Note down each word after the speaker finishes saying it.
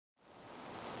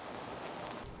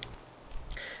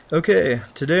Okay,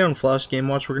 today on Flash Game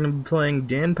Watch, we're going to be playing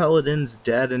Dan Paladin's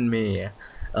Dad and Me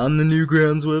on the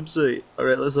Newgrounds website.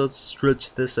 Alright, let's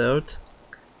stretch this out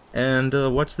and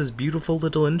watch this beautiful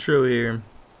little intro here.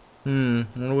 I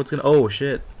wonder what's gonna. Oh,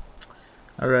 shit.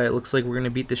 Alright, looks like we're gonna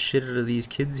beat the shit out of these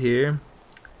kids here.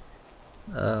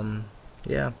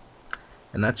 Yeah.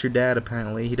 And that's your dad,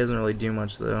 apparently. He doesn't really do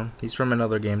much, though. He's from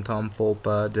another game Tom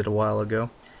Fulp did a while ago.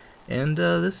 And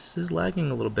this is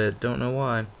lagging a little bit, don't know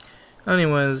why.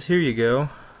 Anyways, here you go.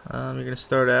 You're gonna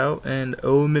start out in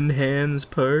Omen Hands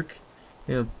Park.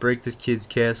 You know, break this kid's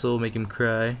castle, make him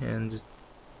cry, and just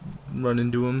run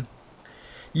into him.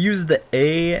 Use the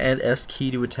A and S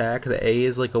key to attack. The A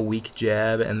is like a weak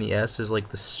jab, and the S is like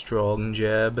the strong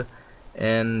jab.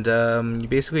 And you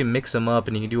basically mix them up,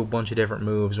 and you can do a bunch of different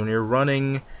moves. When you're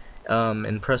running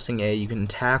and pressing A, you can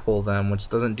tackle them, which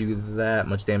doesn't do that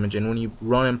much damage. And when you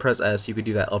run and press S, you could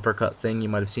do that uppercut thing you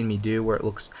might have seen me do, where it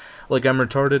looks like I'm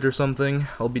retarded or something.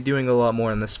 I'll be doing a lot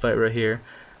more in this fight right here.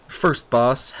 First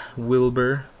boss,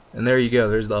 Wilbur, and there you go.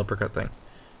 There's the uppercut thing.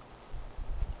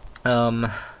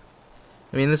 I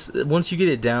mean, this once you get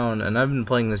it down, and I've been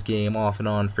playing this game off and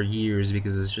on for years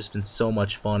because it's just been so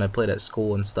much fun. I played at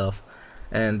school and stuff,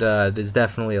 and it is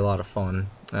definitely a lot of fun.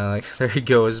 There he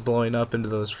goes, blowing up into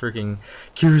those freaking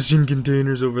kerosene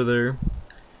containers over there.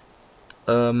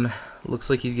 Looks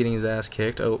like he's getting his ass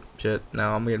kicked. Oh, shit,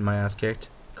 now I'm getting my ass kicked.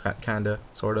 Kinda,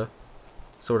 sorta,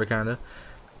 kinda.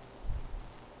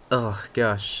 Oh,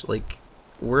 gosh, like,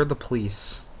 where are the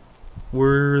police?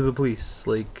 Where are the police?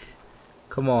 Like,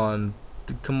 come on,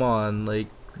 like,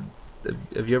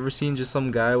 have you ever seen just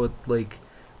some guy with, like,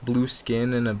 blue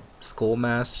skin and a skull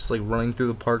mask just, like, running through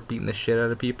the park beating the shit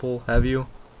out of people? Have you?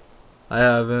 I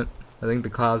haven't. I think the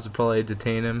cops would probably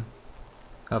detain him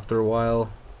after a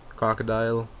while.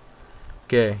 Crocodile.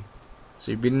 Okay,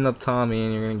 so you're beating up Tommy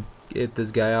and you're gonna get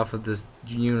this guy off of this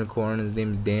unicorn. His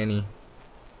name's Danny.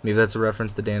 Maybe that's a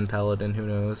reference to Dan Paladin, who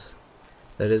knows?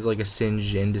 That is like a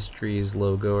Singe Industries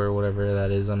logo or whatever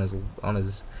that is on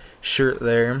his shirt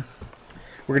there.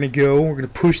 We're gonna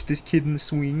push this kid in the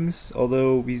swings,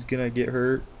 although he's gonna get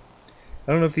hurt.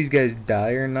 I don't know if these guys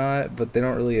die or not, but they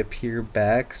don't really appear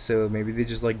back, so maybe they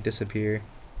just like disappear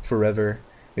forever.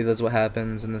 Maybe that's what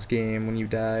happens in this game when you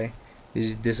die. They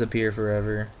just disappear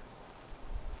forever.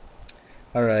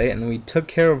 Alright, and we took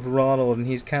care of Ronald, and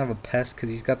he's kind of a pest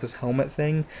because he's got this helmet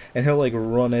thing, and he'll like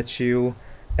run at you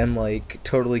and like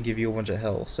totally give you a bunch of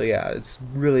health. So yeah, it's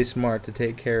really smart to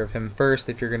take care of him first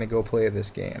if you're gonna go play this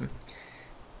game.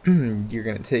 You're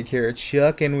gonna take care of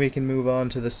Chuck, and we can move on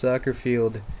to the soccer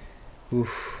field.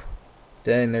 Oof.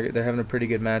 Dang, they're having a pretty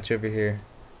good match over here.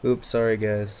 Oops, sorry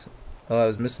guys. Oh, I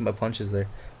was missing my punches there.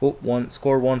 Oh,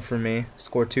 score one for me.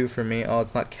 Score two for me. Oh,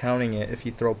 it's not counting it if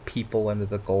you throw people into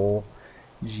the goal.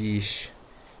 Jeesh.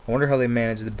 I wonder how they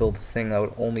managed to build a thing that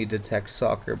would only detect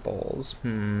soccer balls.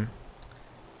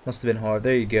 Must have been hard.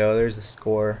 There you go. There's the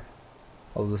score.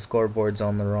 Although the scoreboard's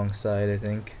on the wrong side, I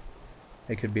think.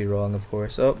 I could be wrong, of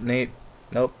course. Oh, Nate.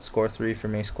 Nope. Score 3 for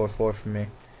me. Score 4 for me.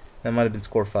 That might have been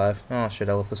score 5. Oh, shit.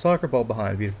 I left the soccer ball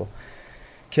behind. Beautiful.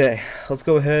 Okay. Let's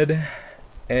go ahead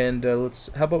and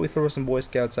how about we throw some Boy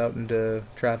Scouts out into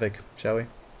traffic, shall we?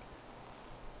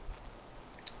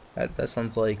 That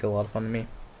sounds like a lot of fun to me.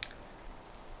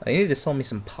 You need to sell me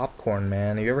some popcorn,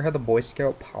 man. Have you ever had the Boy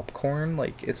Scout popcorn?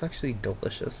 Like, it's actually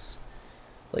delicious.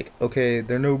 Like, okay,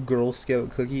 they're no Girl Scout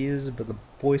cookies, but the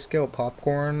Boy Scout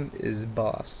popcorn is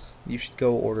boss. You should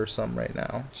go order some right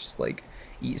now. Just, like,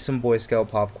 eat some Boy Scout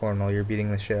popcorn while you're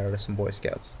beating the shit out of some Boy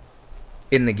Scouts.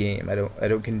 In the game. I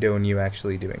don't condone you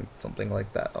actually doing something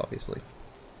like that, obviously.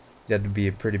 You have to be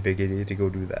a pretty big idiot to go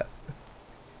do that.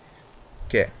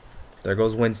 Okay. There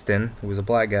goes Winston, who was a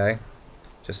black guy.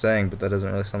 Just saying, but that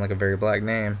doesn't really sound like a very black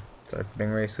name. Sorry for being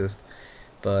racist,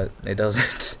 but it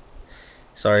doesn't.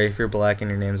 Sorry if you're black and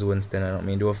your name's Winston. I don't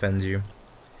mean to offend you.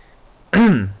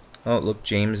 Oh, look,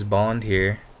 James Bond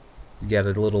here. He's got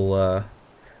a little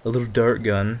dart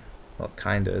gun. Well,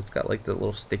 kinda. It's got like the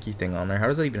little sticky thing on there. How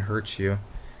does that even hurt you?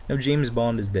 No, James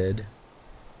Bond is dead.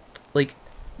 Like,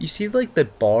 you see like the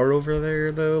bar over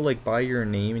there though, like by your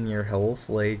name and your health,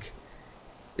 like.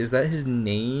 Is that his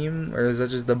name, or is that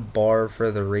just the bar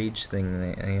for the rage thing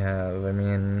they have? I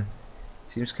mean,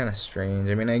 seems kind of strange.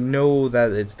 I mean, I know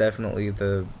that it's definitely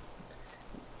the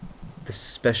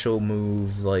special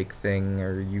move like thing,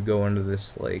 or you go into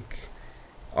this like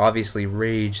obviously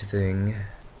rage thing.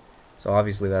 So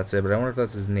obviously that's it. But I wonder if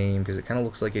that's his name because it kind of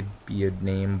looks like it'd be a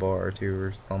name bar too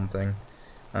or something.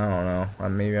 I don't know.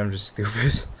 Maybe I'm just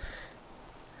stupid.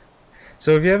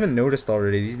 So if you haven't noticed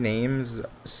already, these names,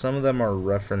 some of them are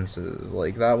references.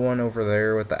 Like that one over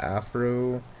there with the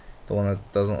afro, the one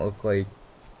that doesn't look like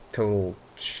total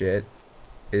shit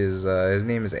is his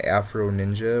name is Afro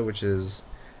Ninja, which is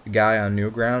a guy on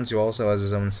Newgrounds who also has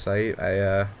his own site.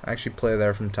 I actually play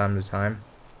there from time to time,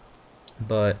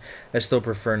 but I still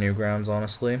prefer Newgrounds,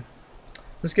 honestly.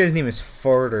 This guy's name is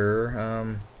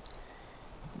Farter.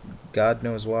 God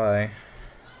knows why.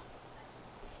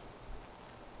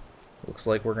 Looks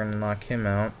like we're gonna knock him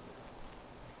out,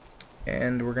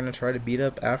 and we're gonna try to beat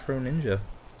up Afro Ninja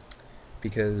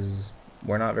because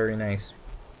we're not very nice.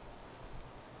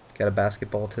 Got a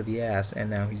basketball to the ass, and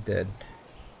now he's dead.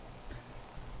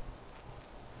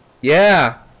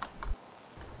 Yeah!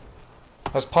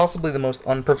 That was possibly the most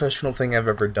unprofessional thing I've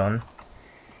ever done.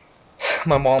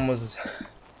 My mom was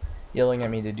yelling at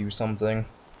me to do something,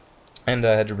 and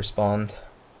I had to respond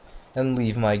and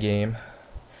leave my game.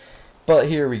 But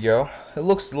here we go. It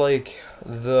looks like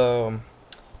the...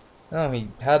 Oh, he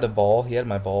had a ball. He had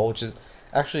my ball, which is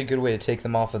actually a good way to take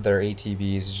them off of their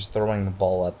ATVs, is just throwing the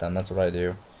ball at them. That's what I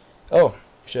do. Oh,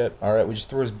 shit. Alright, we just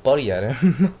threw his buddy at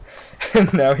him.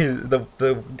 And now he's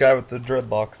the guy with the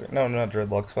dreadlocks. No, not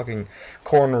dreadlocks. Fucking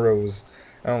cornrows.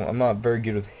 I'm not very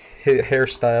good with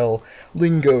hairstyle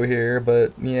lingo here,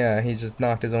 but yeah, he just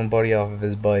knocked his own buddy off of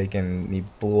his bike and he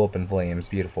blew up in flames.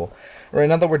 Beautiful. Right,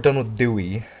 now that we're done with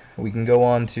Dewey, we can go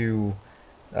on to,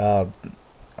 I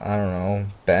don't know,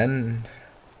 Ben.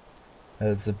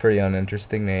 That's a pretty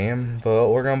uninteresting name, but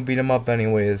we're gonna beat him up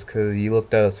anyways, because he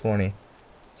looked at us funny.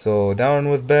 So, down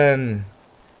with Ben,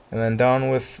 and then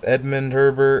down with Edmund,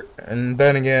 Herbert, and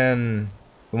Ben again.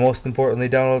 But most importantly,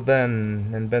 down with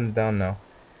Ben, and Ben's down now.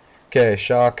 Okay,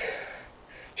 Shock.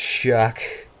 Shock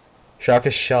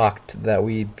is shocked that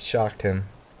we shocked him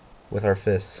with our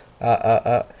fists.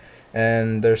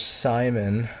 And there's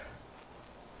Simon.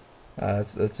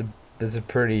 That's a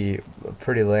pretty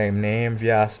lame name if you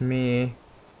ask me.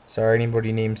 Sorry,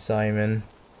 anybody named Simon.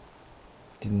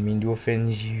 Didn't mean to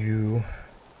offend you.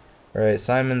 Alright,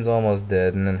 Simon's almost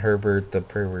dead, and then Herbert the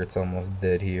pervert's almost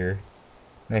dead here.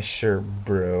 Nice shirt,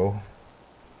 bro.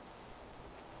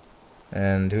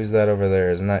 And who's that over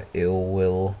there? Isn't that Ill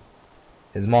Will?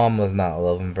 His mom must not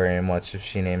love him very much if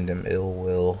she named him Ill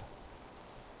Will.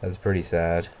 That's pretty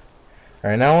sad.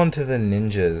 Alright, now on to the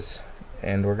ninjas.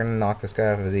 And we're gonna knock this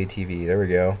guy off of his ATV. There we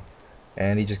go.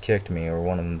 And he just kicked me, or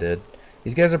one of them did.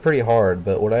 These guys are pretty hard,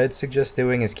 but what I'd suggest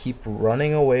doing is keep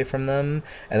running away from them,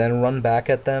 and then run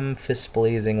back at them, fist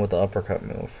blazing with the uppercut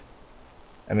move.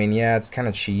 I mean, yeah, it's kind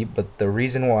of cheap, but the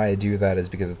reason why I do that is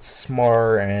because it's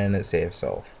smart and it saves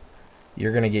health.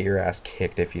 You're gonna get your ass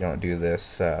kicked if you don't do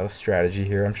this strategy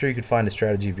here. I'm sure you could find a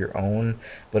strategy of your own,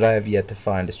 but I have yet to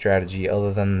find a strategy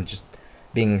other than just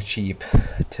being cheap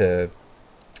to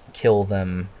kill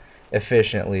them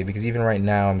efficiently, because even right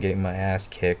now I'm getting my ass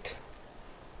kicked.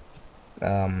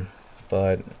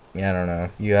 But yeah, I don't know.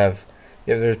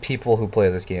 There's people who play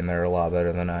this game that are a lot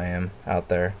better than I am out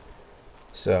there.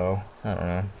 So I don't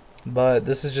know. But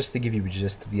this is just to give you a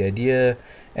gist of the idea,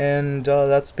 and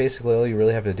that's basically all you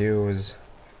really have to do is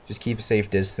just keep a safe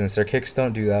distance. Their kicks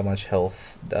don't do that much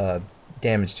health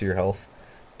damage to your health,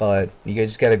 but you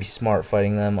just gotta be smart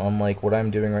fighting them, unlike what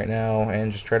I'm doing right now,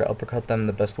 and just try to uppercut them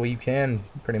the best way you can.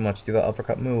 Pretty much do that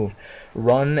uppercut move.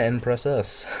 Run and press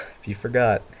S, if you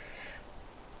forgot.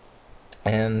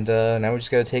 And now we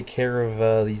just gotta take care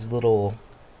of these little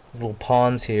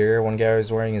pawns here. One guy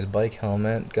was wearing his bike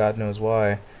helmet, God knows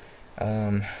why.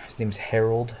 His name's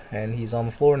Harold, and he's on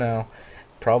the floor now.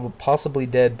 Possibly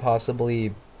dead,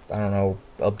 possibly, I don't know,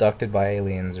 abducted by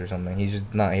aliens or something. He's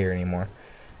just not here anymore.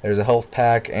 There's a health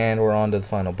pack, and we're on to the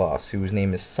final boss, whose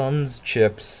name is Sons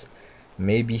Chips.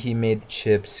 Maybe he made the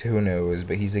chips, who knows,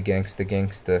 but he's a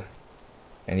gangsta.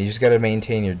 And you just gotta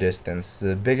maintain your distance.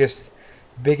 The biggest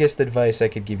advice I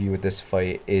could give you with this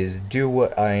fight is do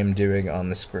what I am doing on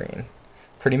the screen.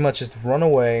 Pretty much just run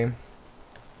away,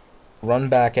 run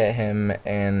back at him,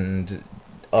 and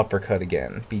uppercut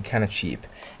again. Be kind of cheap.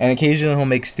 And occasionally he'll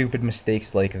make stupid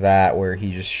mistakes like that, where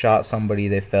he just shot somebody,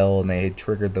 they fell, and they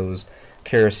triggered those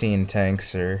kerosene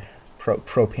tanks, or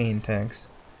propane tanks,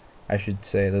 I should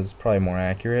say. That's probably more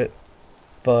accurate.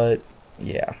 But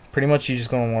yeah, pretty much you're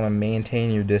just going to want to maintain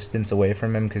your distance away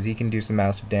from him, because he can do some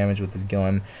massive damage with his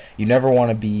gun. You never want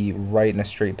to be right in a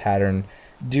straight pattern.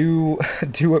 Do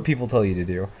what people tell you to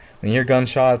do. When you hear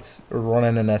gunshots, run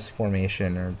in an S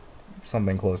formation or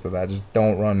something close to that. Just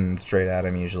don't run straight at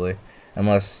him usually,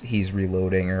 unless he's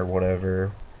reloading or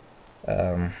whatever,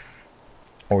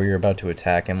 or you're about to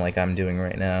attack him like I'm doing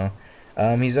right now.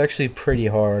 He's actually pretty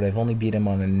hard. I've only beat him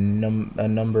on a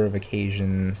number of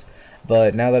occasions,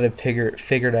 but now that I've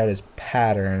figured out his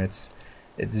pattern, it's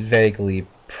vaguely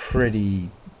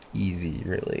pretty easy,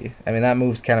 really. I mean, that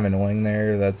move's kind of annoying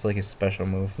there. That's like a special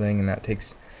move thing, and that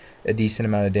takes a decent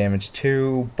amount of damage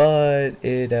too, but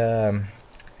it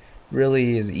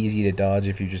really is easy to dodge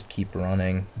if you just keep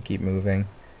running, keep moving.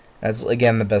 That's,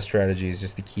 again, the best strategy is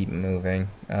just to keep moving.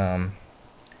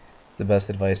 The best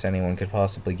advice anyone could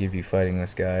possibly give you fighting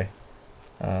this guy.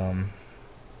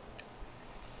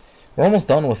 We're almost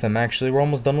done with him, actually. We're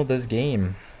almost done with this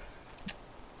game.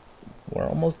 We're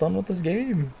almost done with this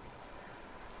game.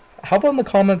 How about in the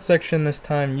comment section this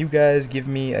time, you guys give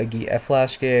me a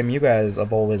Flash game you guys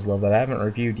have always loved that I haven't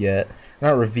reviewed yet.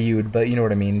 Not reviewed, but you know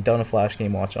what I mean. Done a Flash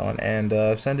game watch on,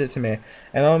 and send it to me.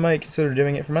 And I might consider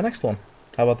doing it for my next one.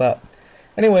 How about that?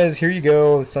 Anyways, here you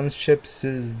go. Sun's Chips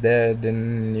is dead,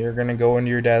 and you're gonna go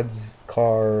into your dad's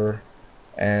car,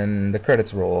 and the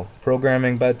credits roll.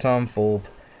 Programming by Tom Fulp.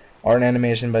 Art and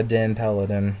animation by Dan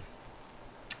Paladin.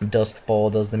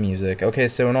 Dustfall does the music. Okay,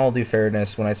 so in all due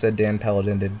fairness, when I said Dan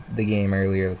Paladin did the game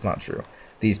earlier, that's not true.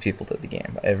 These people did the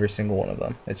game. Every single one of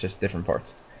them. It's just different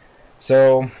parts.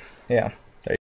 So, yeah.